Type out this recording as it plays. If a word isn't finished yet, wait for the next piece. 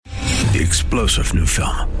The explosive new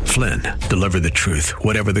film, Flynn, deliver the truth,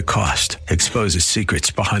 whatever the cost, exposes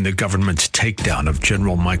secrets behind the government's takedown of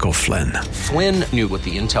General Michael Flynn. Flynn knew what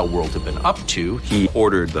the intel world had been up to. He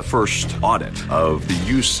ordered the first audit of the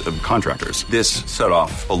use of contractors. This set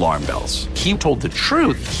off alarm bells. He told the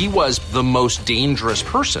truth. He was the most dangerous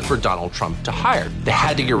person for Donald Trump to hire. They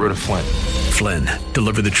had to get rid of Flynn. Flynn,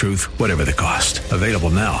 deliver the truth, whatever the cost. Available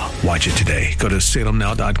now. Watch it today. Go to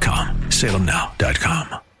salemnow.com.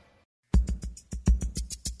 salemnow.com.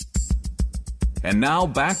 And now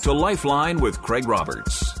back to Lifeline with Craig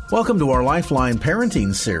Roberts. Welcome to our Lifeline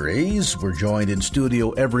Parenting Series. We're joined in studio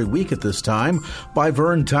every week at this time by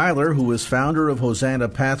Vern Tyler, who is founder of Hosanna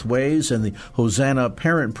Pathways and the Hosanna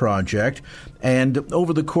Parent Project. And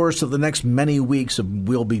over the course of the next many weeks,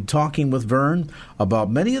 we'll be talking with Vern about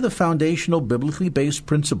many of the foundational biblically based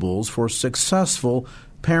principles for successful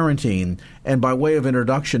parenting. And by way of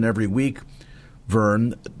introduction every week,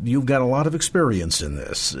 Vern, you've got a lot of experience in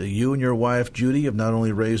this. You and your wife, Judy, have not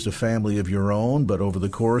only raised a family of your own, but over the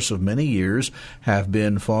course of many years have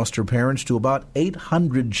been foster parents to about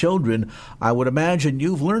 800 children. I would imagine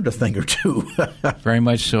you've learned a thing or two. Very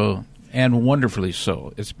much so, and wonderfully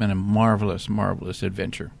so. It's been a marvelous, marvelous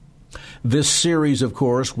adventure. This series, of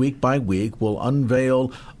course, week by week, will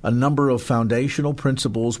unveil a number of foundational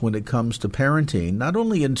principles when it comes to parenting, not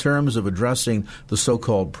only in terms of addressing the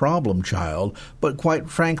so-called problem child, but quite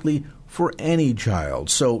frankly, for any child.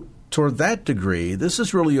 So toward that degree, this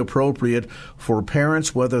is really appropriate for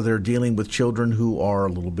parents, whether they're dealing with children who are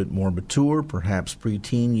a little bit more mature, perhaps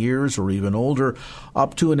preteen years or even older,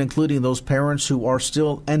 up to and including those parents who are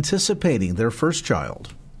still anticipating their first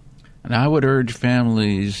child. And I would urge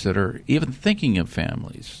families that are even thinking of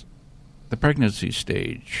families, the pregnancy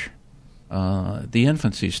stage, the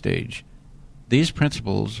infancy stage, these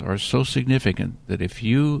principles are so significant that if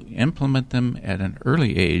you implement them at an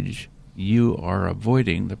early age, you are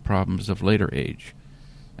avoiding the problems of later age.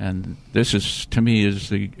 And this is, to me,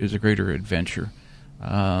 is a greater adventure.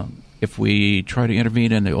 If we try to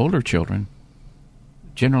intervene in the older children,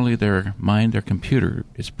 generally their mind, their computer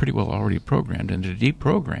is pretty well already programmed, and to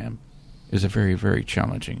deprogram is a very, very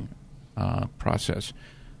challenging process.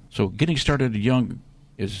 So getting started young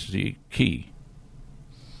is the key.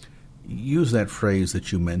 Use that phrase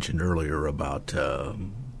that you mentioned earlier about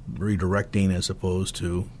redirecting as opposed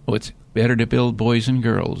to... Oh, it's better to build boys and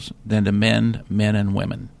girls than to mend men and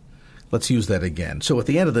women. Let's use that again. So at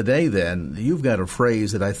the end of the day, then, you've got a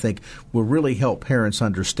phrase that I think will really help parents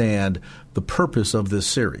understand the purpose of this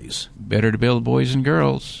series. Better to build boys and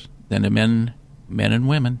girls than to mend men and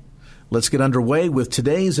women. Let's get underway with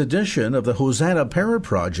today's edition of the Hosanna Parent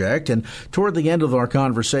Project. And toward the end of our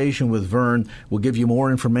conversation with Vern, we'll give you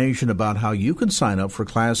more information about how you can sign up for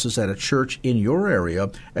classes at a church in your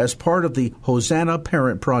area as part of the Hosanna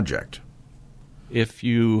Parent Project. If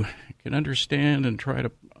you can understand and try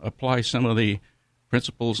to apply some of the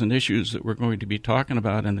principles and issues that we're going to be talking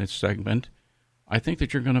about in this segment, I think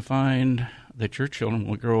that you're going to find that your children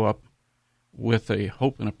will grow up with a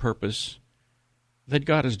hope and a purpose that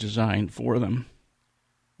God has designed for them.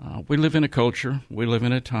 We live in a culture, we live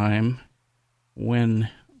in a time when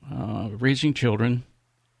raising children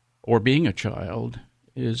or being a child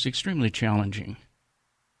is extremely challenging.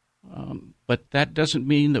 But that doesn't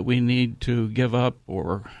mean that we need to give up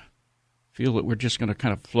or feel that we're just going to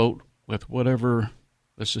kind of float with whatever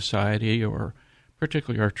the society or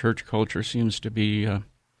particularly our church culture seems to be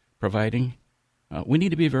providing. We need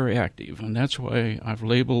to be very active, and that's why I've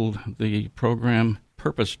labeled the program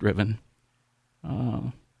purpose-driven.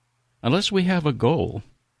 Unless we have a goal,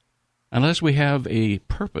 unless we have a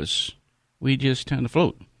purpose, we just tend to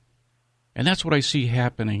float. And that's what I see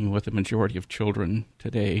happening with the majority of children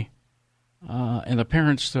today. And the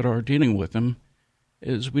parents that are dealing with them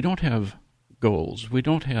is we don't have goals. We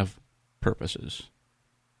don't have purposes.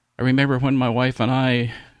 I remember when my wife and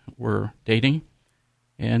I were dating,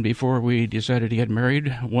 and before we decided to get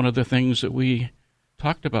married, one of the things that we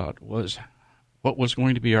talked about was what was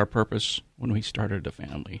going to be our purpose when we started a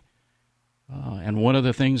family. And one of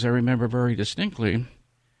the things I remember very distinctly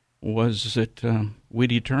was that we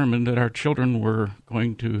determined that our children were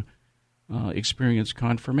going to experience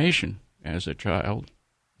confirmation as a child,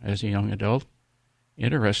 as a young adult.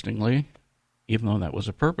 Interestingly, even though that was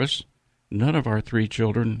a purpose, none of our 3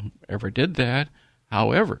 children ever did that.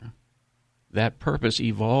 However, that purpose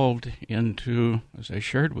evolved into, as I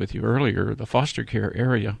shared with you earlier, the foster care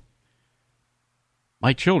area.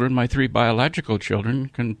 My children, my 3 biological children,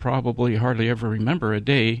 can probably hardly ever remember a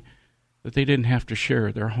day that they didn't have to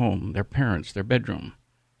share their home, their parents, their bedroom,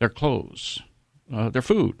 their clothes, their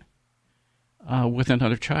food with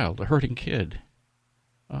another child, a hurting kid.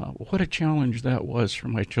 what a challenge that was for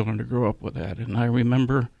my children to grow up with that. And I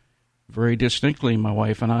remember very distinctly my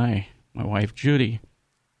wife and I, my wife Judy,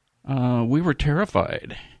 we were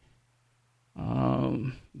terrified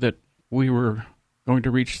that we were going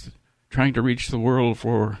to trying to reach the world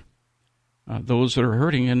for those that are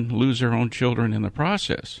hurting and lose their own children in the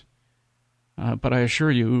process. But I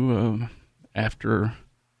assure you, after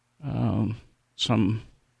some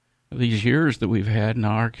of these years that we've had,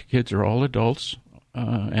 now our kids are all adults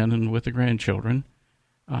and with the grandchildren,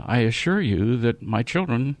 I assure you that my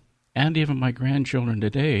children and even my grandchildren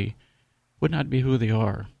today would not be who they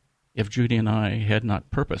are if Judy and I had not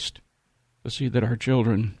purposed to see that our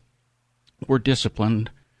children were disciplined,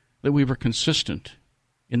 that we were consistent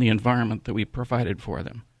in the environment that we provided for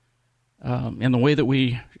them, in the way that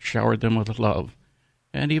we showered them with love.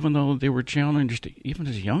 And even though they were challenged, even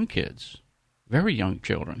as young kids, very young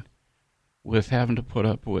children, with having to put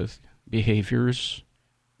up with behaviors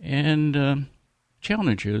and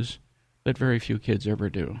challenges that very few kids ever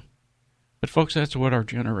do. But folks, that's what our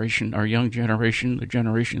generation, our young generation, the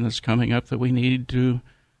generation that's coming up, that we need to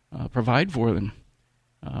provide for them.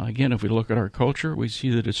 Again, if we look at our culture, we see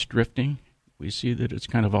that it's drifting. We see that it's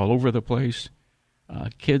kind of all over the place.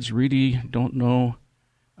 Kids really don't know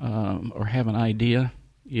or have an idea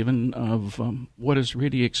even of what is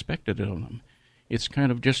really expected of them. It's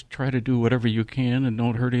kind of just try to do whatever you can and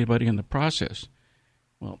don't hurt anybody in the process.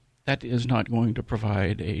 Well, that is not going to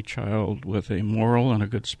provide a child with a moral and a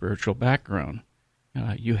good spiritual background.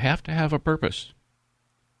 You have to have a purpose,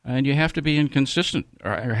 and you have to be inconsistent,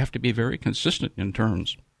 or have to be very consistent in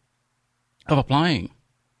terms of applying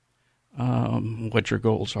what your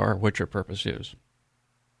goals are, what your purpose is.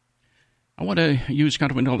 I want to use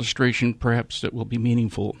kind of an illustration, perhaps, that will be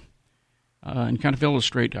meaningful and kind of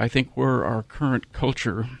illustrate, I think, where our current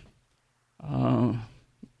culture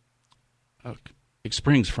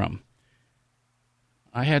springs from.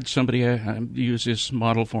 I had somebody use this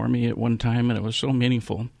model for me at one time, and it was so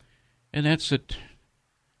meaningful. And that's that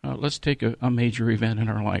let's take a major event in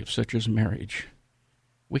our life, such as marriage.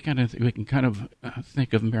 We can kind of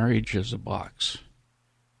think of marriage as a box.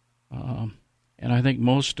 And I think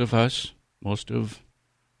most of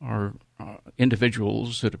our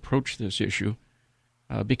individuals that approach this issue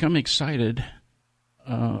become excited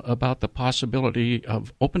about the possibility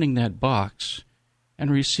of opening that box and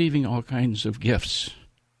receiving all kinds of gifts,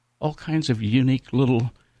 all kinds of unique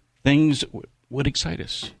little things that would excite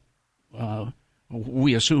us.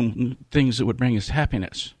 We assume things that would bring us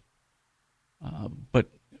happiness. But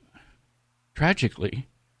tragically,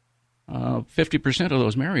 50% of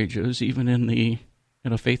those marriages, even in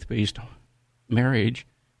a faith-based marriage,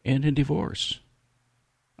 end in divorce.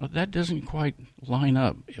 That doesn't quite line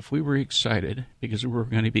up. If we were excited because we were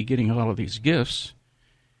going to be getting all of these gifts,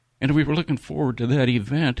 and if we were looking forward to that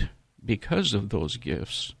event because of those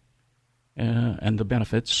gifts and the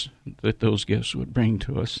benefits that those gifts would bring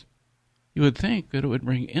to us, you would think that it would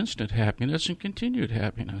bring instant happiness and continued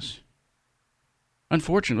happiness.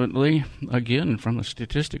 Unfortunately, again, from a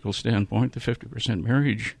statistical standpoint, the 50%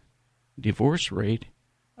 marriage divorce rate,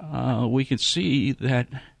 we can see that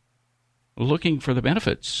looking for the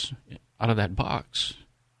benefits out of that box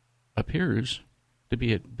appears to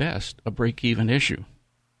be at best a break-even issue.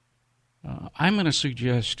 I'm going to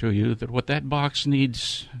suggest to you that what that box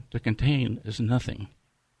needs to contain is nothing.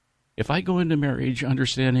 If I go into marriage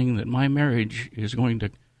understanding that my marriage is going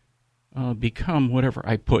to become whatever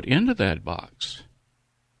I put into that box,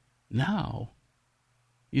 now,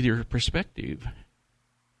 either your perspective,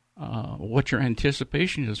 what your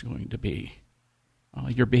anticipation is going to be,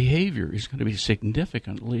 your behavior is going to be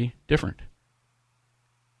significantly different.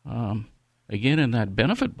 Again, in that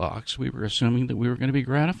benefit box, we were assuming that we were going to be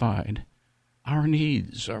gratified. Our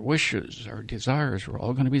needs, our wishes, our desires were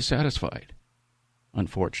all going to be satisfied.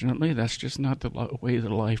 Unfortunately, that's just not the way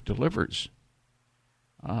that life delivers.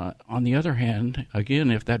 On the other hand,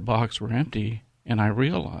 again, if that box were empty and I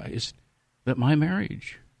realized that my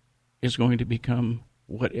marriage is going to become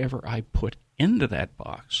whatever I put into that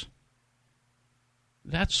box,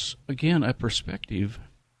 that's, again, a perspective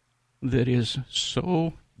that is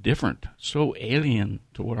so different, so alien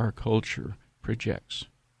to what our culture projects.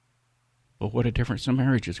 But what a difference a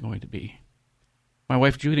marriage is going to be. My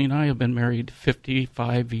wife Judy and I have been married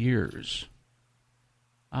 55 years.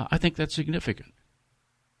 I think that's significant.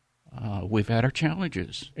 We've had our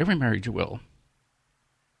challenges. Every marriage will.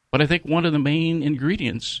 But I think one of the main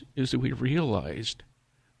ingredients is that we realized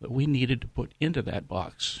that we needed to put into that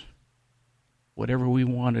box whatever we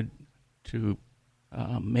wanted to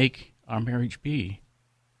make our marriage be.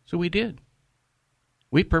 So we did.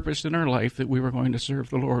 We purposed in our life that we were going to serve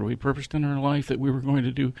the Lord. We purposed in our life that we were going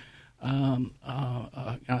to do,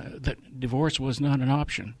 that divorce was not an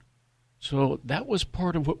option. So that was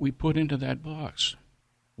part of what we put into that box.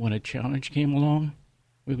 When a challenge came along,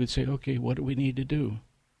 we would say, okay, what do we need to do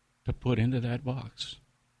to put into that box?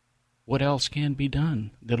 What else can be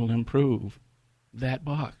done that'll improve that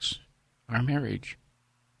box, our marriage?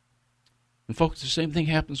 And folks, the same thing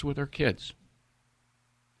happens with our kids.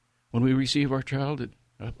 When we receive our child,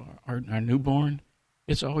 our newborn,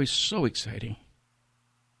 it's always so exciting.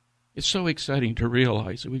 It's so exciting to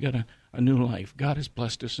realize that we got a new life. God has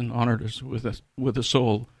blessed us and honored us with a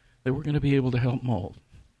soul that we're going to be able to help mold.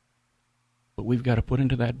 But we've got to put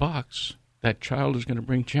into that box. That child is going to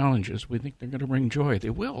bring challenges. We think they're going to bring joy. They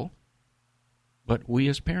will. But we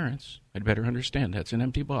as parents had better understand that's an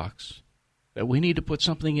empty box that we need to put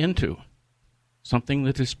something into, something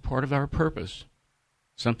that is part of our purpose,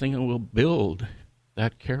 something that will build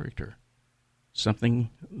that character, something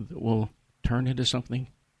that will turn into something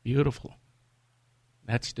beautiful.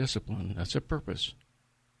 That's discipline. That's a purpose.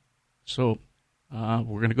 So we're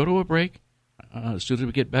going to go to a break. As soon as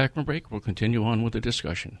we get back from break, we'll continue on with the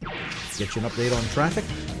discussion. Get you an update on traffic.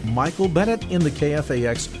 Michael Bennett in the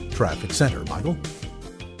KFAX Traffic Center. Michael?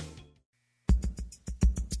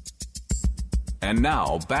 And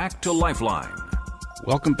now, back to Lifeline.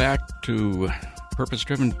 Welcome back to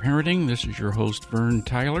Purpose-Driven Parenting. This is your host, Vern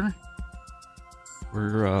Tyler.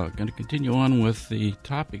 We're going to continue on with the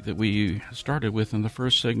topic that we started with in the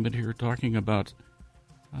first segment here, talking about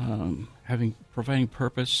providing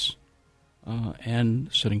purpose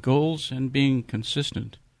and setting goals and being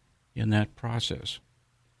consistent in that process.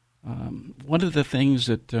 One of the things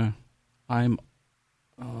that I'm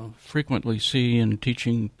frequently see in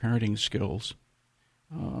teaching parenting skills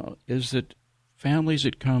is that families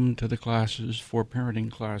that come to the classes for parenting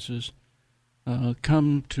classes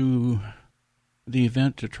come to the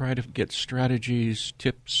event to try to get strategies,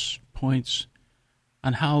 tips, points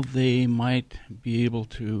on how they might be able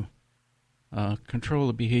to control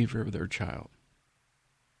the behavior of their child.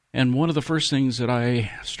 And one of the first things that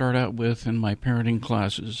I start out with in my parenting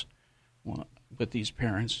classes with these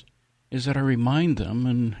parents is that I remind them,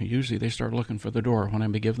 and usually they start looking for the door when I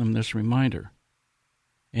give them this reminder.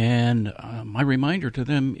 And my reminder to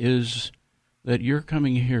them is that you're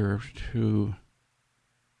coming here to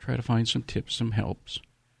try to find some tips, some helps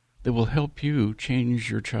that will help you change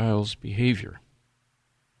your child's behavior.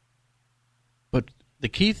 But the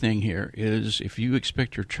key thing here is if you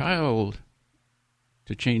expect your child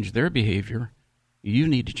to change their behavior, you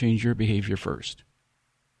need to change your behavior first.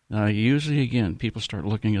 Now, usually, again, people start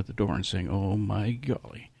looking at the door and saying, oh, my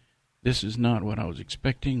golly, this is not what I was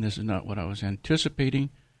expecting. This is not what I was anticipating.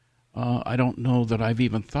 I don't know that I've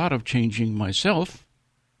even thought of changing myself.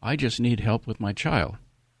 I just need help with my child.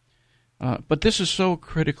 But this is so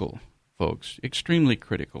critical, folks, extremely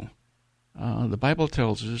critical. The Bible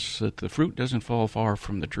tells us that the fruit doesn't fall far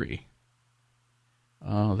from the tree.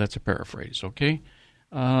 That's a paraphrase, okay?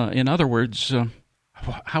 In other words,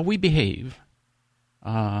 how we behave,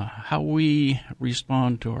 how we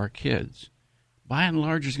respond to our kids, by and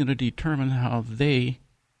large is going to determine how they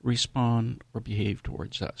respond or behave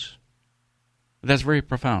towards us. That's very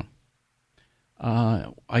profound.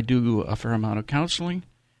 I do a fair amount of counseling,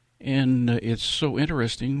 and it's so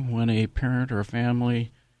interesting when a parent or a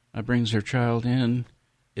family brings their child in.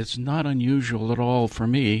 It's not unusual at all for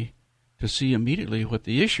me to see immediately what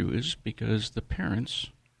the issue is, because the parents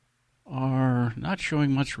are not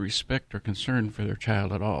showing much respect or concern for their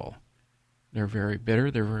child at all. They're very bitter,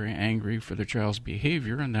 they're very angry for the child's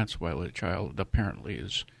behavior, and that's why the child apparently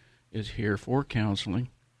is here for counseling.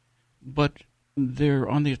 But they're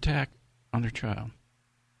on the attack on their child.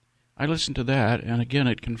 I listen to that, and again,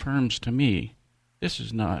 it confirms to me this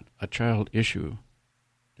is not a child issue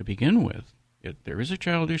to begin with. There is a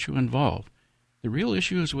child issue involved. The real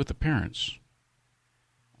issue is with the parents.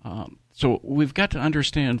 So we've got to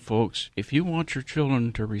understand, folks, if you want your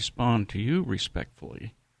children to respond to you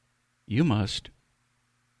respectfully, you must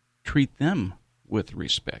treat them with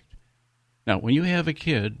respect. Now, when you have a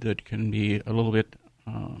kid that can be a little bit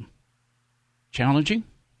challenging,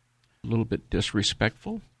 a little bit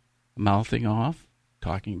disrespectful, mouthing off,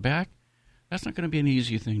 talking back, that's not going to be an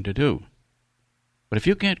easy thing to do. But if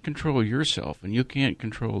you can't control yourself and you can't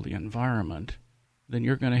control the environment, then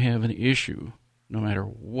you're going to have an issue no matter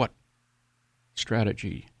what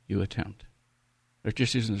strategy you attempt. There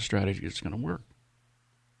just isn't a strategy that's going to work.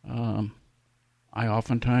 I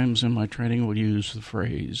oftentimes in my training will use the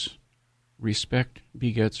phrase, respect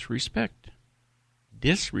begets respect.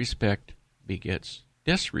 Disrespect begets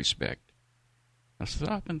disrespect. Now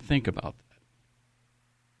stop and think about that.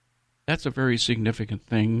 That's a very significant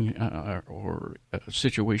thing or a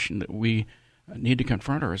situation that we need to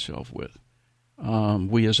confront ourselves with.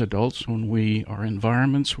 We as adults, when we are in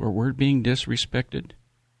environments where we're being disrespected,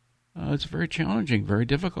 it's very challenging, very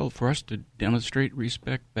difficult for us to demonstrate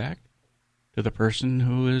respect back to the person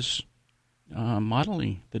who is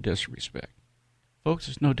modeling the disrespect. Folks,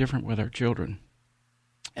 it's no different with our children.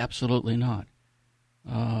 Absolutely not.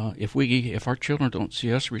 If our children don't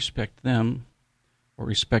see us respect them or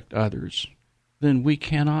respect others, then we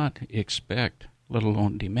cannot expect, let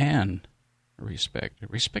alone demand, respect.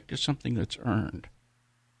 Respect is something that's earned.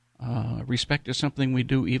 Respect is something we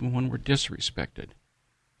do even when we're disrespected.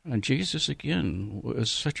 And Jesus, again, was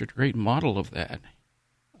such a great model of that.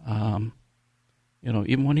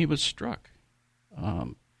 Even when he was struck,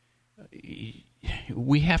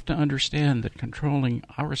 we have to understand that controlling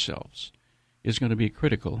ourselves is going to be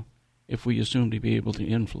critical if we assume to be able to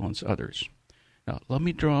influence others. Now, let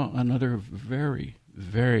me draw another very,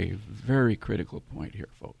 very, very critical point here,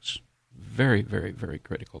 folks. Very, very, very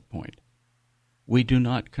critical point. We do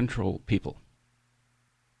not control people.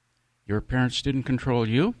 Your parents didn't control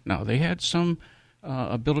you. Now, they had some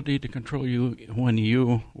ability to control you when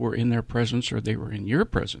you were in their presence or they were in your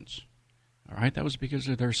presence. All right? That was because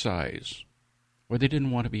of their size. Or they didn't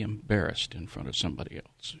want to be embarrassed in front of somebody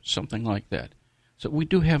else. Something like that. So we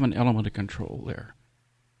do have an element of control there.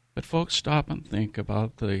 But folks, stop and think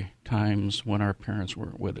about the times when our parents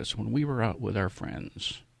weren't with us, when we were out with our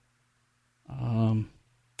friends.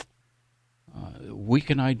 We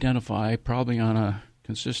can identify, probably on a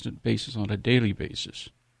consistent basis, on a daily basis,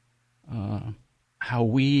 how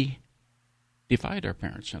we defied our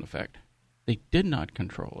parents, in effect. They did not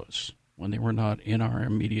control us when they were not in our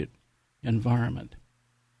immediate environment.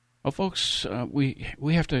 Well, folks, we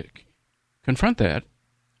have to confront that,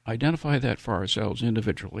 identify that for ourselves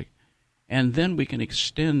individually, and then we can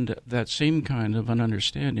extend that same kind of an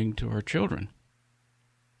understanding to our children.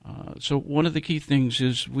 So one of the key things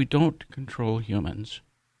is we don't control humans.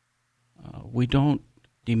 We don't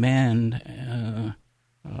demand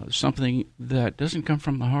something that doesn't come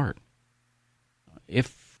from the heart.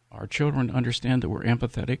 If our children understand that we're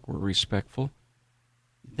empathetic, we're respectful,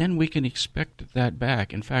 then we can expect that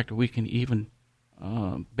back. In fact, we can even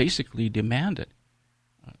basically demand it.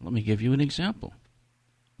 Let me give you an example.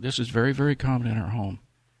 This is very, very common in our home.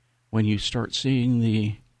 When you start seeing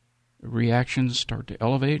the reactions start to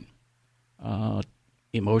elevate,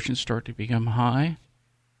 emotions start to become high,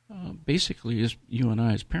 basically, as you and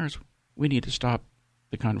I as parents, we need to stop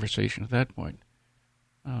the conversation at that point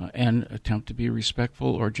and attempt to be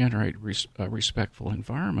respectful or generate a respectful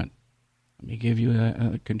environment. Let me give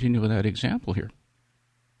you continue with that example here.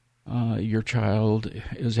 Your child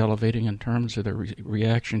is elevating in terms of their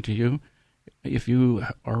reaction to you. If you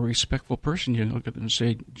are a respectful person, you look at them and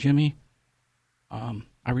say, Jimmy,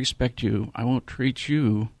 I respect you. I won't treat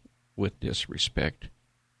you with disrespect.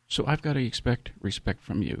 So I've got to expect respect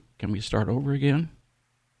from you. Can we start over again?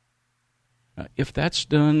 If that's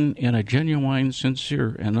done in a genuine,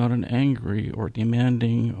 sincere, and not an angry or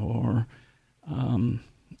demanding or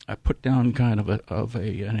a put-down kind of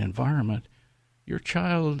an environment, your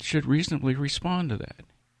child should reasonably respond to that.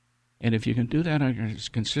 And if you can do that on a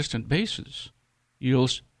consistent basis, you'll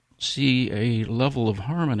see a level of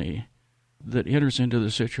harmony that enters into the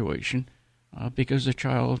situation because the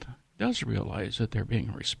child does realize that they're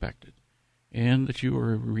being respected and that you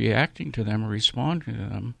are reacting to them or responding to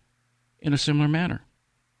them in a similar manner.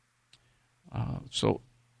 So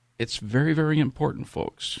it's very, very important,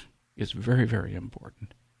 folks. It's very, very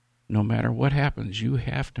important. No matter what happens, you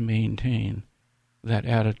have to maintain that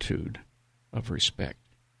attitude of respect.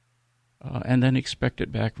 And then expect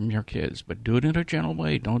it back from your kids. But do it in a gentle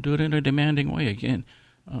way. Don't do it in a demanding way. Again,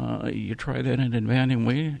 you try that in a demanding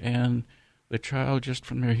way, and the child, just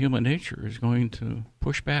from their human nature, is going to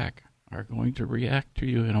push back, are going to react to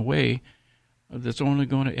you in a way that's only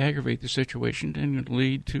going to aggravate the situation and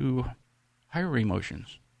lead to higher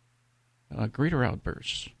emotions, greater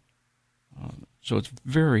outbursts. So it's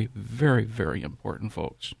very, very, very important,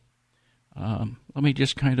 folks. Let me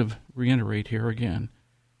just kind of reiterate here again.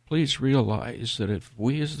 Please realize that if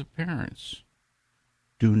we as the parents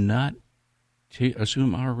do not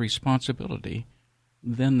assume our responsibility,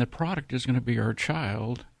 then the product is going to be our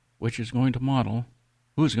child, which is going to model,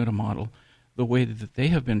 who's going to model the way that they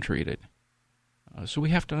have been treated. So we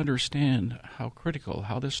have to understand how critical,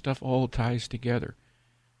 how this stuff all ties together.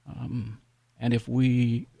 And if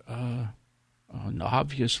we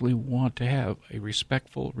obviously want to have a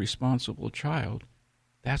respectful, responsible child,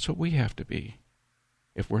 that's what we have to be.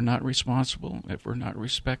 If we're not responsible, if we're not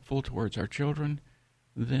respectful towards our children,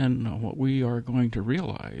 then what we are going to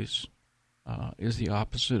realize is the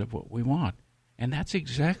opposite of what we want. And that's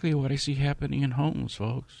exactly what I see happening in homes,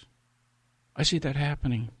 folks. I see that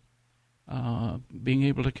happening. Being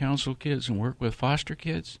able to counsel kids and work with foster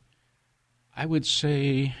kids, I would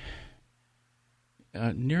say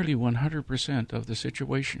nearly 100% of the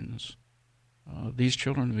situations these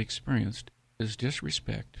children have experienced is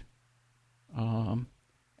disrespect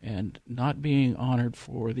and not being honored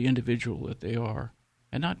for the individual that they are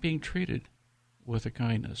and not being treated with a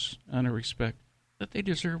kindness and a respect that they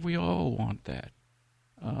deserve. We all want that.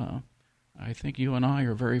 I think you and I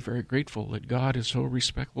are very, very grateful that God is so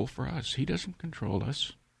respectful for us. He doesn't control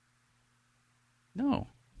us. No.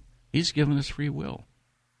 He's given us free will.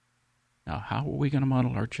 Now, how are we going to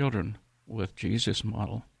model our children with Jesus'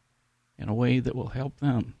 model in a way that will help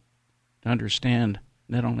them to understand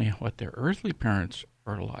not only what their earthly parents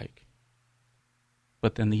are like,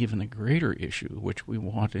 but then even a greater issue, which we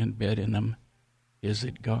want to embed in them, is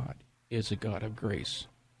that God is a God of grace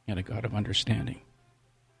and a God of understanding.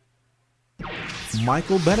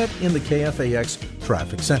 Michael Bennett in the KFAX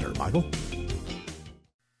Traffic Center. Michael?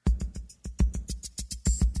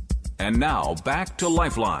 And now, back to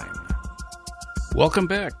Lifeline. Welcome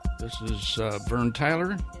back. This is Vern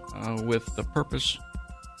Tyler with the Purpose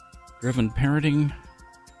Driven Parenting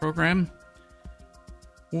Program.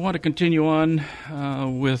 We want to continue on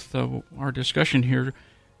with our discussion here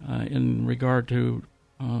in regard to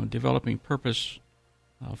developing purpose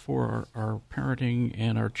for our parenting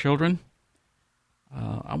and our children.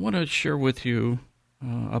 I want to share with you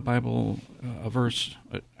a Bible a verse.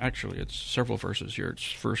 Actually, it's several verses here.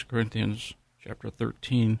 It's 1 Corinthians chapter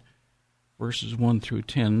 13, verses 1 through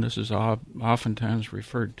 10. This is oftentimes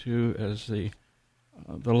referred to as the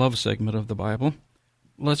love segment of the Bible.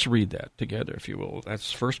 Let's read that together, if you will.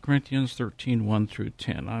 That's 1 Corinthians 13, 1 through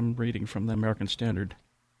 10. I'm reading from the American Standard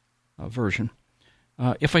Version.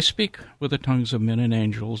 If I speak with the tongues of men and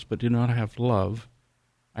angels, but do not have love,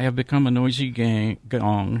 I have become a noisy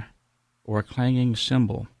gong or a clanging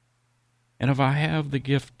cymbal. And if I have the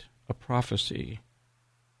gift of prophecy,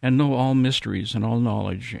 and know all mysteries and all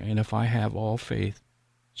knowledge, and if I have all faith,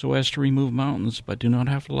 so as to remove mountains, but do not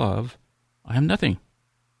have love, I am nothing.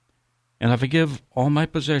 And if I give all my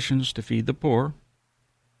possessions to feed the poor,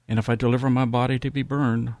 and if I deliver my body to be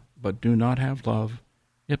burned, but do not have love,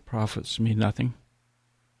 it profits me nothing.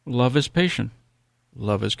 Love is patient.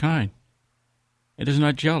 Love is kind. It is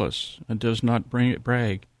not jealous, and does not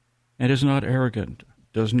brag, and is not arrogant,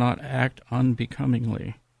 does not act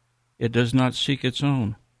unbecomingly. It does not seek its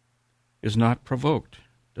own, is not provoked,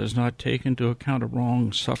 does not take into account a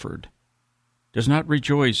wrong suffered, does not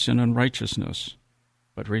rejoice in unrighteousness,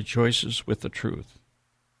 but rejoices with the truth,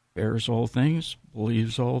 bears all things,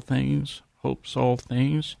 believes all things, hopes all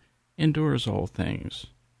things, endures all things.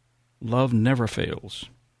 Love never fails.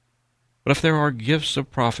 But if there are gifts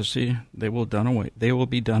of prophecy, they will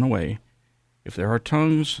be done away. If there are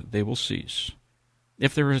tongues, they will cease.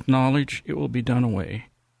 If there is knowledge, it will be done away.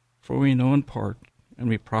 For we know in part, and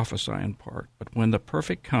we prophesy in part. But when the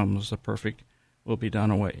perfect comes, the perfect will be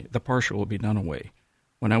done away. The partial will be done away.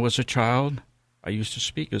 When I was a child, I used to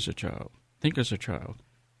speak as a child, think as a child,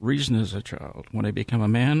 reason as a child. When I became a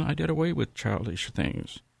man, I did away with childish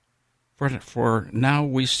things. For now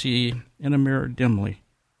we see in a mirror dimly,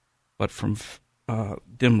 but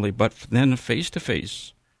then face to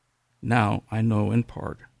face. Now I know in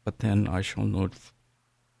part, but then I shall know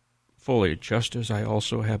fully, just as I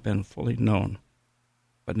also have been fully known.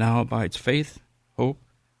 But now abides faith, hope,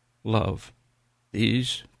 love.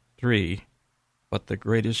 These three, but the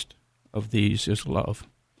greatest of these is love.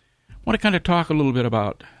 I want to kind of talk a little bit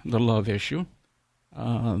about the love issue.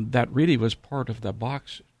 That really was part of the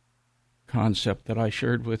box concept that I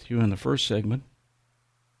shared with you in the first segment.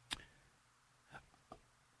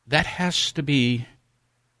 That has to be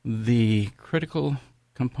the critical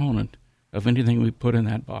component of anything we put in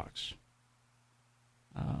that box.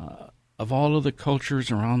 Of all of the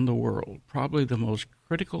cultures around the world, probably the most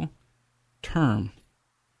critical term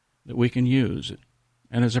that we can use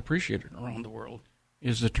and is appreciated around the world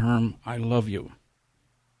is the term, I love you.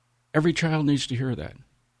 Every child needs to hear that.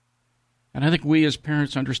 And I think we as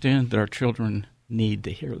parents understand that our children need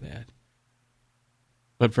to hear that.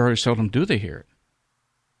 But very seldom do they hear it,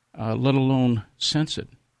 let alone sense it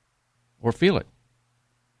or feel it.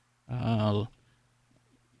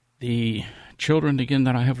 The children, again,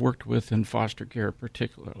 that I have worked with in foster care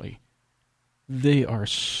particularly, they are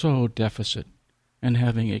so deficit in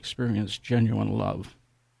having experienced genuine love.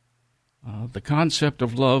 The concept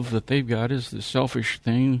of love that they've got is the selfish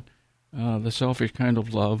thing, the selfish kind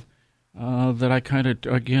of love that I kind of,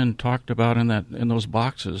 again, talked about in those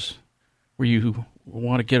boxes where you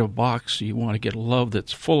want to get a box, you want to get love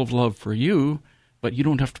that's full of love for you, but you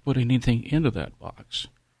don't have to put anything into that box.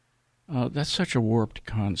 That's such a warped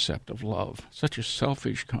concept of love, such a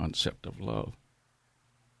selfish concept of love.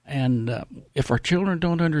 And if our children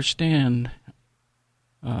don't understand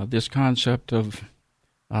this concept of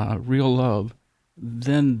real love,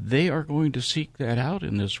 then they are going to seek that out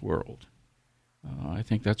in this world. I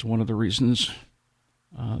think that's one of the reasons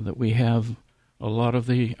that we have a lot of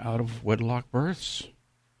the out-of-wedlock births.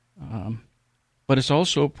 But it's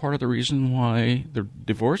also part of the reason why the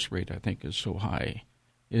divorce rate, I think, is so high,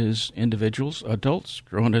 is individuals, adults,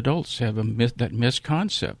 grown adults, have that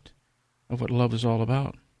misconcept of what love is all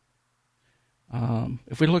about.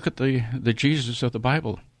 If we look at the Jesus of the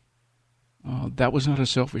Bible, that was not a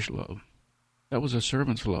selfish love. That was a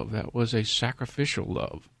servant's love. That was a sacrificial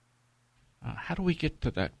love. How do we get to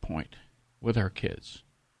that point with our kids?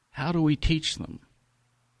 How do we teach them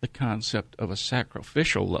the concept of a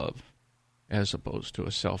sacrificial love as opposed to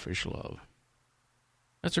a selfish love?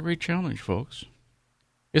 That's a great challenge, folks.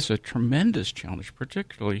 It's a tremendous challenge,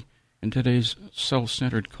 particularly in today's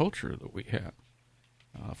self-centered culture that we have.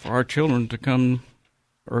 For our children to come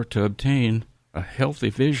or to obtain a healthy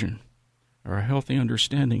vision or a healthy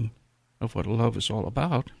understanding of what love is all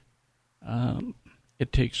about,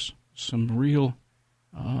 it takes some real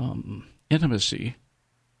intimacy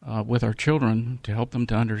with our children to help them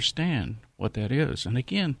to understand what that is. And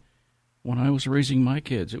again, when I was raising my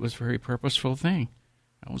kids, it was a very purposeful thing.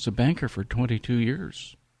 I was a banker for 22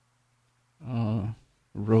 years.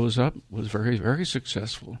 Rose up, was very, very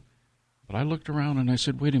successful. But I looked around and I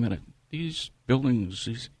said, wait a minute, these buildings,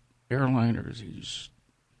 these airliners, these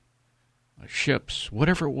ships,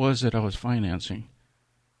 whatever it was that I was financing,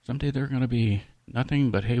 someday they're going to be nothing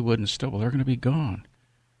but hay, wood, and stubble. They're going to be gone.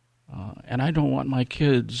 And I don't want my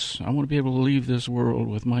kids, I want to be able to leave this world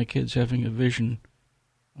with my kids having a vision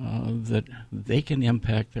that they can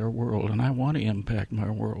impact their world, and I want to impact my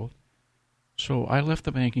world. So I left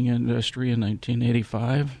the banking industry in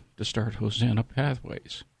 1985 to start Hosanna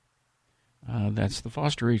Pathways. That's the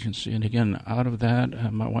foster agency. And again, out of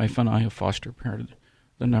that, my wife and I have foster parented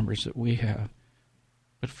the numbers that we have.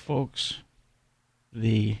 But folks,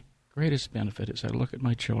 the greatest benefit is I look at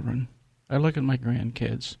my children, I look at my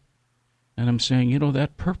grandkids, and I'm saying,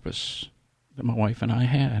 that purpose that my wife and I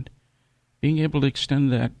had, being able to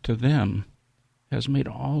extend that to them has made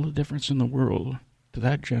all the difference in the world to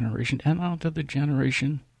that generation and on to the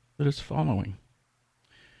generation that is following.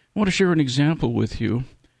 I want to share an example with you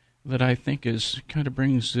that I think kind of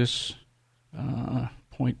brings this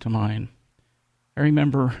point to mind. I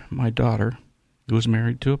remember my daughter, who was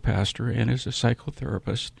married to a pastor and is a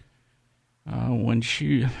psychotherapist, when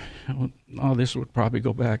this would probably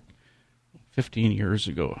go back 15 years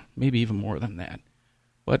ago, maybe even more than that.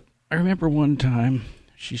 But I remember one time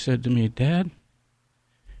she said to me, Dad,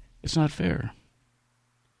 it's not fair.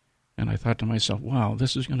 And I thought to myself, wow,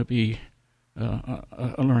 this is going to be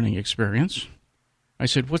a learning experience. I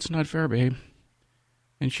said, what's not fair, babe?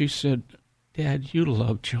 And she said, Dad, you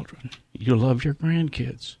love children. You love your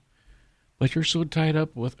grandkids. But you're so tied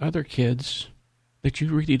up with other kids that you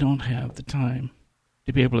really don't have the time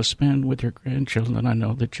to be able to spend with your grandchildren that I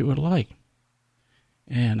know that you would like.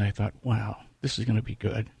 And I thought, wow, this is going to be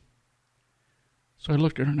good. So I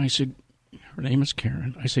looked at her and I said, her name is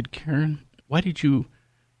Karen. I said, Karen, why did you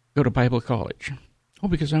go to Bible college? Oh,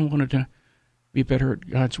 because I wanted to be better at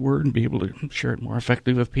God's Word and be able to share it more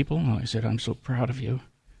effectively with people. And I said, I'm so proud of you.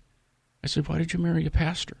 I said, why did you marry a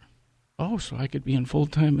pastor? Oh, so I could be in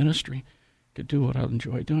full-time ministry, could do what I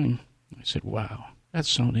enjoy doing. I said, wow, that's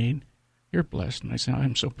so neat. You're blessed. And I said,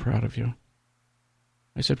 I'm so proud of you.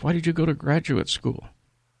 I said, why did you go to graduate school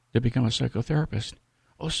to become a psychotherapist?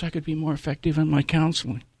 Oh, so I could be more effective in my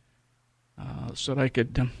counseling, so that I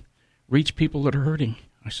could reach people that are hurting.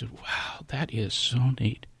 I said, wow, that is so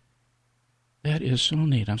neat. That is so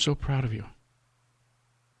neat. I'm so proud of you.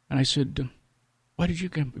 And I said, why did you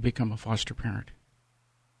become a foster parent?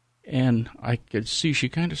 And I could see she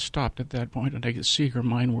kind of stopped at that point, and I could see her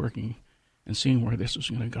mind working and seeing where this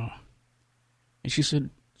was going to go. And she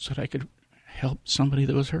said, so that I could help somebody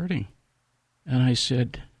that was hurting. And I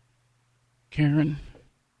said, Karen,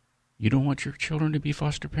 you don't want your children to be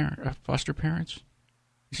foster parents?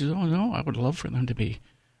 She said, oh, no, I would love for them to be.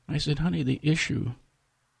 I said, honey, the issue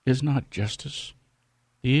is not justice.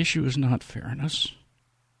 The issue is not fairness.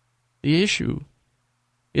 The issue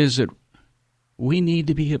is that we need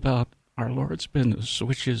to be about our Lord's business,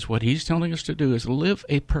 which is what He's telling us to do, is live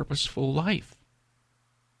a purposeful life.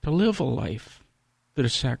 To live a life that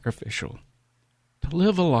is sacrificial. To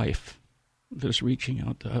live a life that is reaching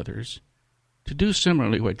out to others. to do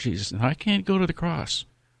similarly what Jesus did. I can't go to the cross,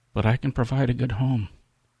 but I can provide a good home.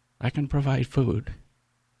 I can provide food.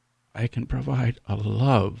 I can provide a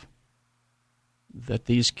love that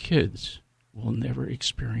these kids will never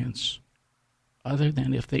experience other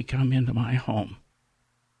than if they come into my home.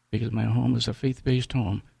 Because my home is a faith-based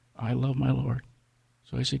home. I love my Lord.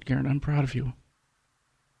 So I said, Karen, I'm proud of you.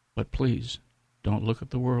 But please, don't look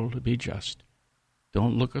at the world to be just.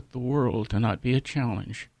 Don't look at the world to not be a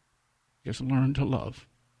challenge. Just learn to love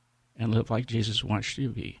and live like Jesus wants you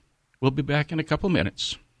to be. We'll be back in a couple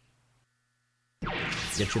minutes.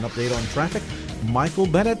 Get you an update on traffic. Michael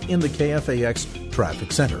Bennett in the KFAX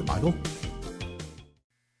Traffic Center. Michael?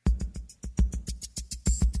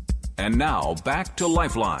 And now, back to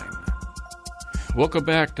Lifeline. Welcome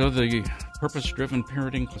back to the Purpose-Driven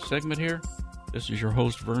Parenting segment here. This is your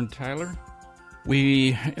host, Vern Tyler.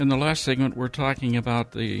 In the last segment, we're talking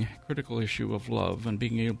about the critical issue of love and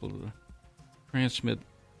being able to transmit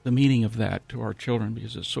the meaning of that to our children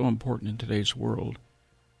because it's so important in today's world.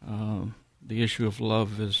 The issue of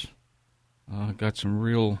love has got some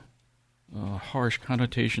real harsh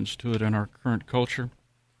connotations to it in our current culture.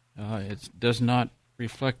 It does not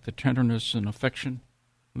reflect the tenderness and affection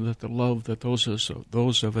that the love that those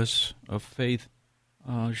of us of faith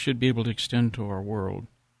should be able to extend to our world.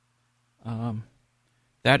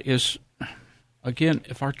 That is, again,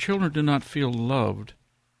 if our children do not feel loved,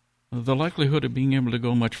 the likelihood of being able to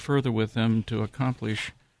go much further with them to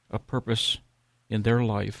accomplish a purpose in their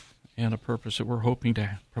life and a purpose that we're hoping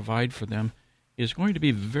to provide for them is going to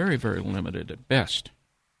be very, very limited at best.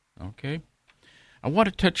 Okay? I want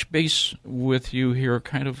to touch base with you here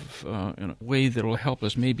kind of in a way that will help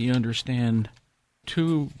us maybe understand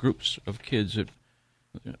two groups of kids that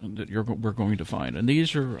we're going to find. And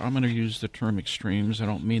these are, I'm going to use the term extremes. I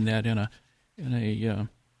don't mean that in a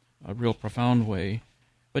real profound way.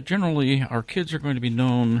 But generally, our kids are going to be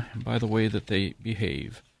known by the way that they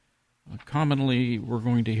behave. Commonly, we're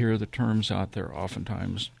going to hear the terms out there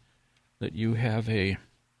oftentimes that you have an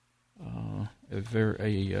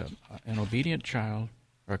obedient child,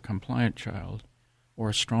 or a compliant child, or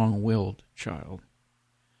a strong-willed child.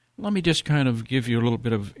 Let me just kind of give you a little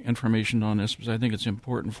bit of information on this because I think it's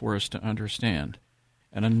important for us to understand.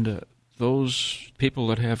 And those people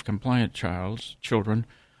that have compliant children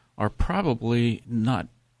are probably not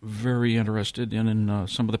very interested in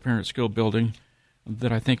some of the parent skill building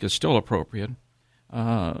that I think is still appropriate.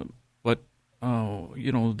 But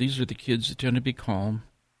these are the kids that tend to be calm.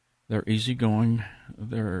 They're easygoing.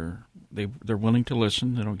 They're willing to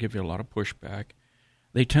listen. They don't give you a lot of pushback.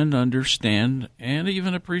 They tend to understand and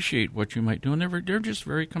even appreciate what you might do, and they're just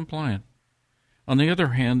very compliant. On the other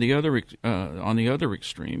hand, on the other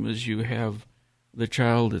extreme is you have the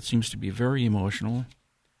child that seems to be very emotional,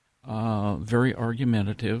 very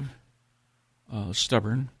argumentative,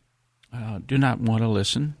 stubborn, do not want to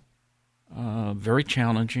listen, very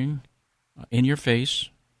challenging, in your face.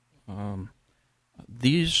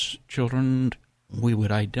 These children we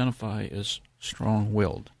would identify as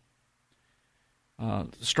strong-willed.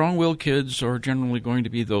 Strong-willed kids are generally going to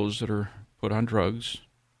be those that are put on drugs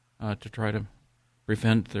to try to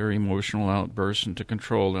prevent their emotional outbursts and to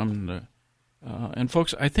control them. And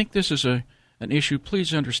folks, I think this is an issue.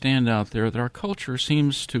 Please understand out there that our culture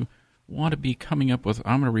seems to want to be coming up with,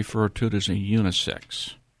 I'm going to refer to it as a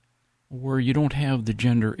unisex, where you don't have the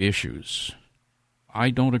gender issues. I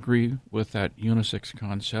don't agree with that unisex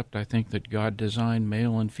concept. I think that God designed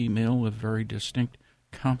male and female with very distinct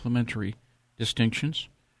complementary distinctions.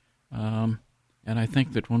 And I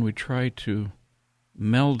think that when we try to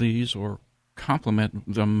meld these or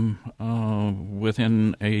complement them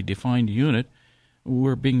within a defined unit,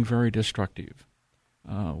 we're being very destructive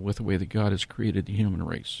with the way that God has created the human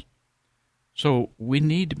race. So we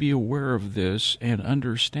need to be aware of this and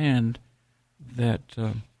understand that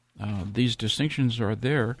these distinctions are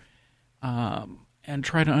there and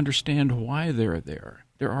try to understand why they're there.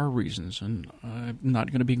 There are reasons, and I'm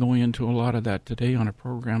not going to be going into a lot of that today on a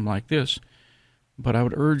program like this, but I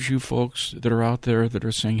would urge you folks that are out there that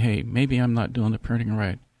are saying, hey, maybe I'm not doing the parenting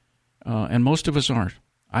right, and most of us aren't.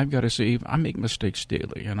 I've got to say, I make mistakes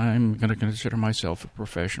daily, and I'm going to consider myself a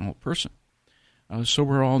professional person. So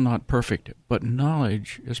we're all not perfect, but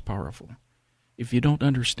knowledge is powerful. If you don't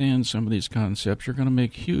understand some of these concepts, you're going to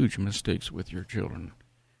make huge mistakes with your children.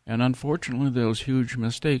 And unfortunately, those huge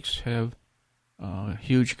mistakes have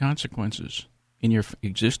huge consequences in your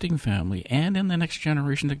existing family and in the next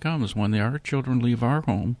generation that comes. When our children leave our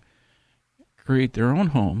home, create their own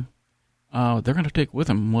home, they're going to take with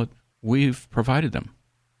them what we've provided them.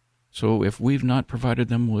 So if we've not provided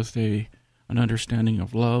them with an understanding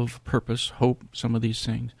of love, purpose, hope, some of these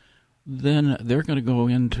things, then they're going to go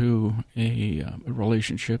into a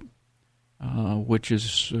relationship which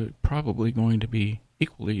is probably going to be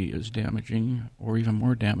equally as damaging or even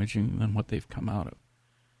more damaging than what they've come out of.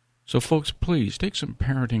 So, folks, please take some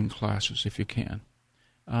parenting classes if you can.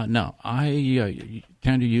 Now, I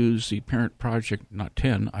tend to use the Parent Project,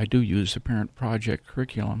 I do use the Parent Project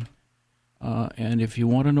curriculum. And if you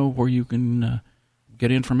want to know where you can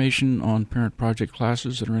get information on Parent Project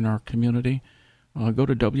classes that are in our community, go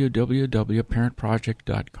to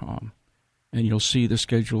www.parentproject.com, and you'll see the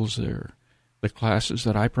schedules there. The classes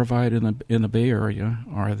that I provide in the Bay Area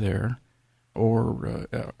are there, or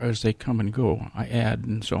as they come and go, I add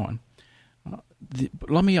and so on. But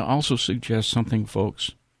let me also suggest something,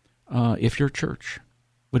 folks. If your church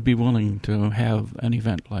would be willing to have an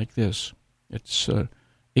event like this, it's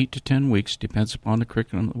 8 to 10 weeks, depends upon the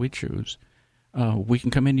curriculum that we choose. We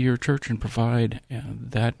can come into your church and provide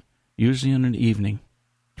that usually in an evening,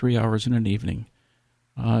 3 hours in an evening.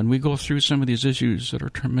 And we go through some of these issues that are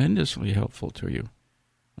tremendously helpful to you.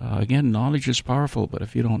 Again, knowledge is powerful, but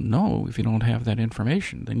if you don't know, if you don't have that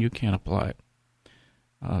information, then you can't apply it.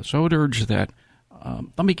 So I would urge that.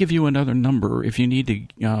 Let me give you another number if you need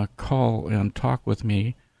to call and talk with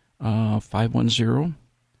me,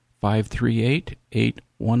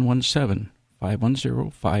 510-538-8117,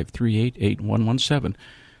 510-538-8117.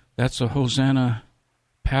 That's a Hosanna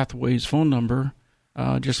Pathways phone number.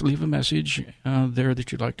 Just leave a message there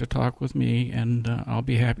that you'd like to talk with me, and I'll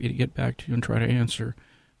be happy to get back to you and try to answer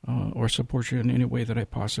or support you in any way that I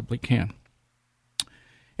possibly can.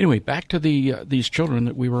 Anyway, back to these children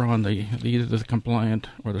that we were on, either the compliant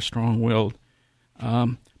or the strong-willed.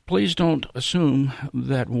 Please don't assume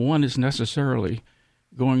that one is necessarily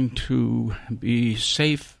going to be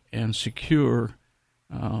safe and secure,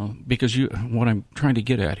 because what I'm trying to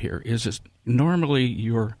get at here is normally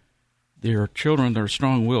your children that are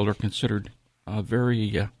strong-willed are considered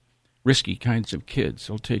very risky kinds of kids.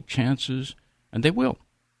 They'll take chances, and they will.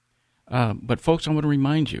 But, folks, I want to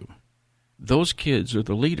remind you, those kids are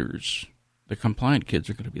the leaders. The compliant kids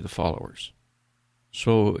are going to be the followers.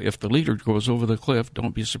 So if the leader goes over the cliff,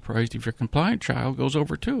 don't be surprised if your compliant child goes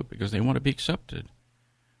over too, because they want to be accepted.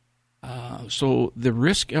 So the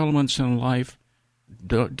risk elements in life,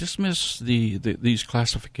 dismiss these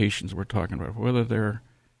classifications we're talking about, whether they're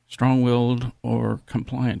strong-willed or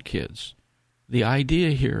compliant kids. The idea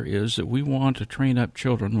here is that we want to train up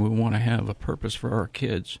children. We want to have a purpose for our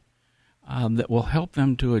kids that will help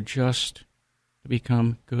them to adjust to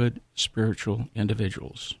become good spiritual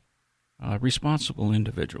individuals, responsible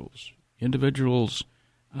individuals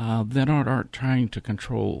that aren't trying to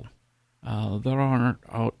control, that aren't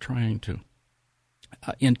out trying to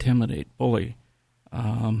intimidate, bully,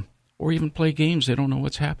 or even play games. They don't know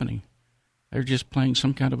what's happening. They're just playing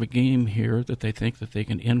some kind of a game here that they think that they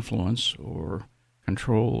can influence or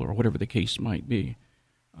control or whatever the case might be.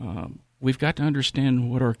 We've got to understand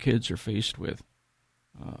what our kids are faced with.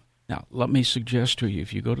 Now, let me suggest to you,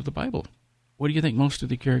 if you go to the Bible, what do you think most of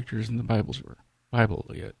the characters in the Bible were?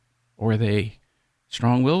 Or are they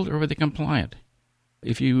strong-willed or are they compliant?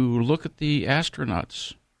 If you look at the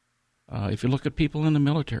astronauts, if you look at people in the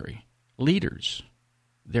military, leaders,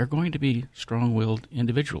 they're going to be strong-willed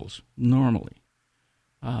individuals, normally.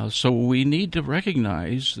 So we need to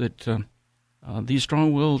recognize that these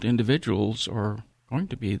strong-willed individuals are going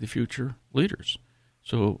to be the future leaders.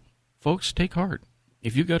 So, folks, take heart.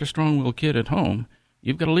 If you've got a strong-willed kid at home,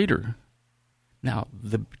 you've got a leader. Now,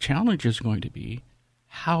 the challenge is going to be,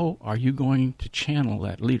 how are you going to channel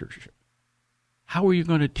that leadership? How are you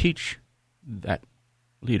going to teach that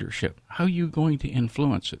leadership? How are you going to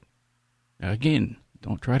influence it? Now, again,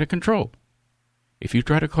 don't try to control. If you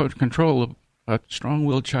try to control, a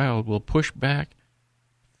strong-willed child will push back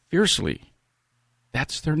fiercely.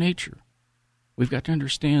 That's their nature. We've got to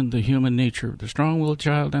understand the human nature of the strong-willed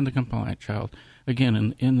child and the compliant child.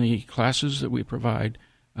 Again, in the classes that we provide,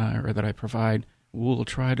 or that I provide, we'll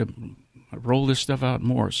try to roll this stuff out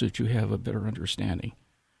more so that you have a better understanding.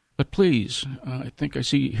 But please, I think I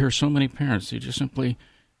hear so many parents, they just simply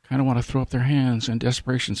kind of want to throw up their hands in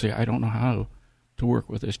desperation and say, I don't know how to work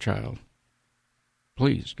with this child.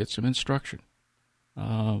 Please, get some instruction.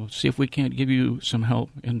 See if we can't give you some help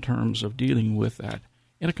in terms of dealing with that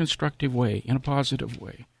in a constructive way, in a positive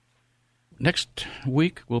way. Next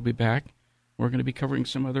week, we'll be back. We're going to be covering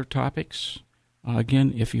some other topics.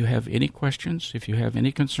 Again, if you have any questions, if you have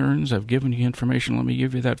any concerns, I've given you information. Let me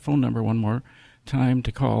give you that phone number one more time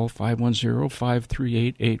to call,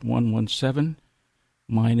 510-538-8117.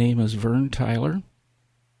 My name is Vern Tyler.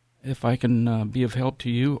 If I can be of help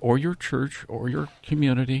to you or your church or your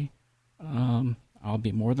community, I'll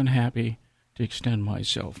be more than happy to extend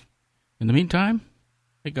myself. In the meantime,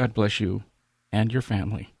 may God bless you and your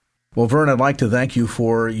family. Well, Vern, I'd like to thank you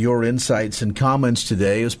for your insights and comments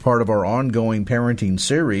today as part of our ongoing parenting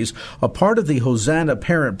series, a part of the Hosanna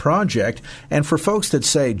Parent Project. And for folks that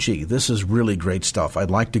say, gee, this is really great stuff, I'd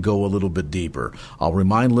like to go a little bit deeper, I'll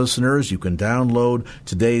remind listeners you can download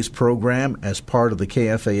today's program as part of the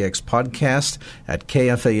KFAX podcast at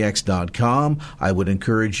KFAX.com. I would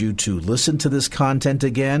encourage you to listen to this content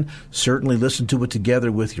again, certainly listen to it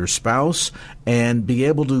together with your spouse, and be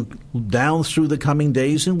able to, down through the coming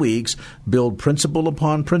days and weeks, build principle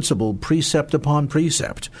upon principle, precept upon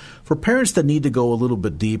precept. For parents that need to go a little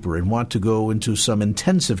bit deeper and want to go into some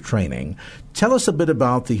intensive training, tell us a bit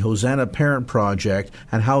about the Hosanna Parent Project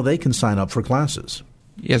and how they can sign up for classes.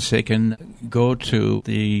 Yes, they can go to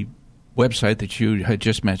the website that you had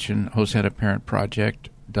just mentioned,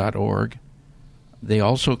 hosannaparentproject.org. They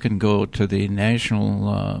also can go to the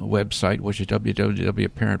national website, which is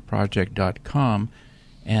www.parentproject.com,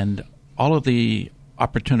 and all of the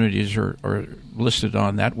opportunities are listed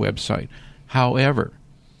on that website. However,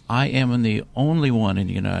 I am the only one in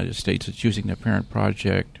the United States that's using the Parent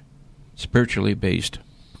Project spiritually based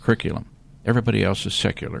curriculum. Everybody else is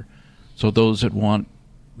secular. So those that want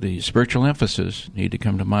the spiritual emphasis need to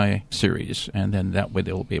come to my series, and then that way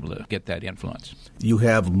they'll be able to get that influence. You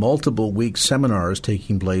have multiple week seminars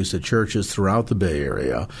taking place at churches throughout the Bay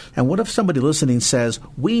Area. And what if somebody listening says,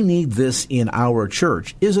 we need this in our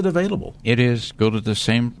church? Is it available? It is. Go to the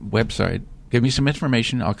same website. Give me some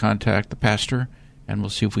information. I'll contact the pastor, and we'll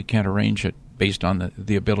see if we can't arrange it based on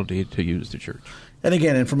the ability to use the church. And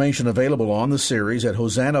again, information available on the series at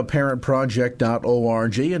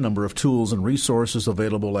hosannaparentproject.org. A number of tools and resources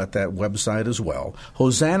available at that website as well.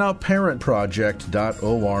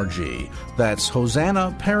 hosannaparentproject.org. That's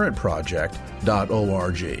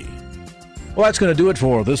hosannaparentproject.org. Well, that's going to do it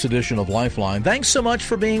for this edition of Lifeline. Thanks so much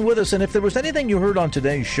for being with us. And if there was anything you heard on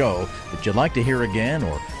today's show that you'd like to hear again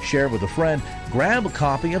or share with a friend, grab a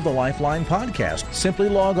copy of the Lifeline podcast. Simply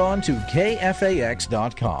log on to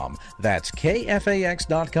KFAX.com. That's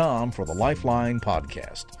KFAX.com for the Lifeline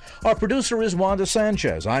podcast. Our producer is Wanda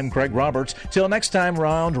Sanchez. I'm Craig Roberts. Till next time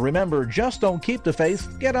round, remember, just don't keep the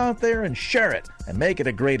faith. Get out there and share it and make it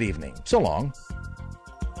a great evening. So long.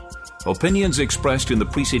 Opinions expressed in the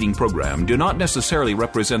preceding program do not necessarily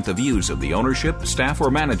represent the views of the ownership, staff, or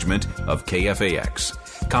management of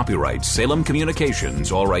KFAX. Copyright Salem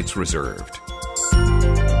Communications, all rights reserved.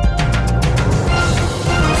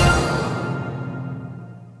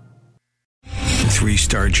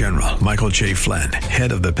 Three-star General Michael J. Flynn,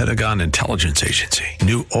 head of the Pentagon Intelligence Agency,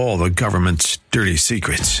 knew all the government's dirty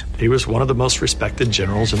secrets. He was one of the most respected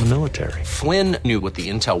generals in the military. Flynn knew what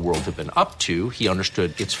the intel world had been up to. He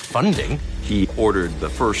understood its funding. He ordered the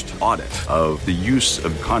first audit of the use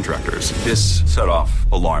of contractors. This set off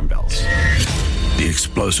alarm bells. The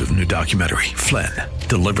explosive new documentary, Flynn,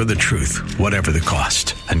 Deliver the Truth, Whatever the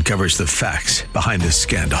Cost, uncovers the facts behind this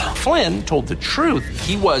scandal. Flynn told the truth.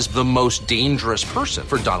 He was the most dangerous person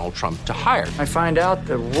for Donald Trump to hire. I find out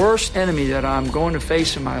the worst enemy that I'm going to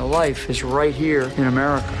face in my life is right here in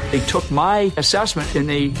America. They took my assessment and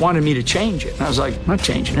they wanted me to change it. And I was like, I'm not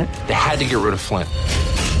changing it. They had to get rid of Flynn.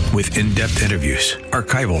 With in-depth interviews,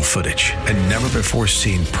 archival footage, and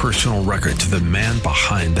never-before-seen personal records of the man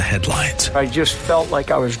behind the headlines. I just felt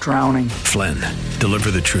like I was drowning. Flynn,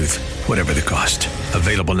 Deliver the Truth, Whatever the Cost.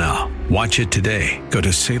 Available now. Watch it today. Go to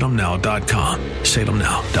salemnow.com.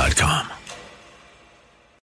 salemnow.com.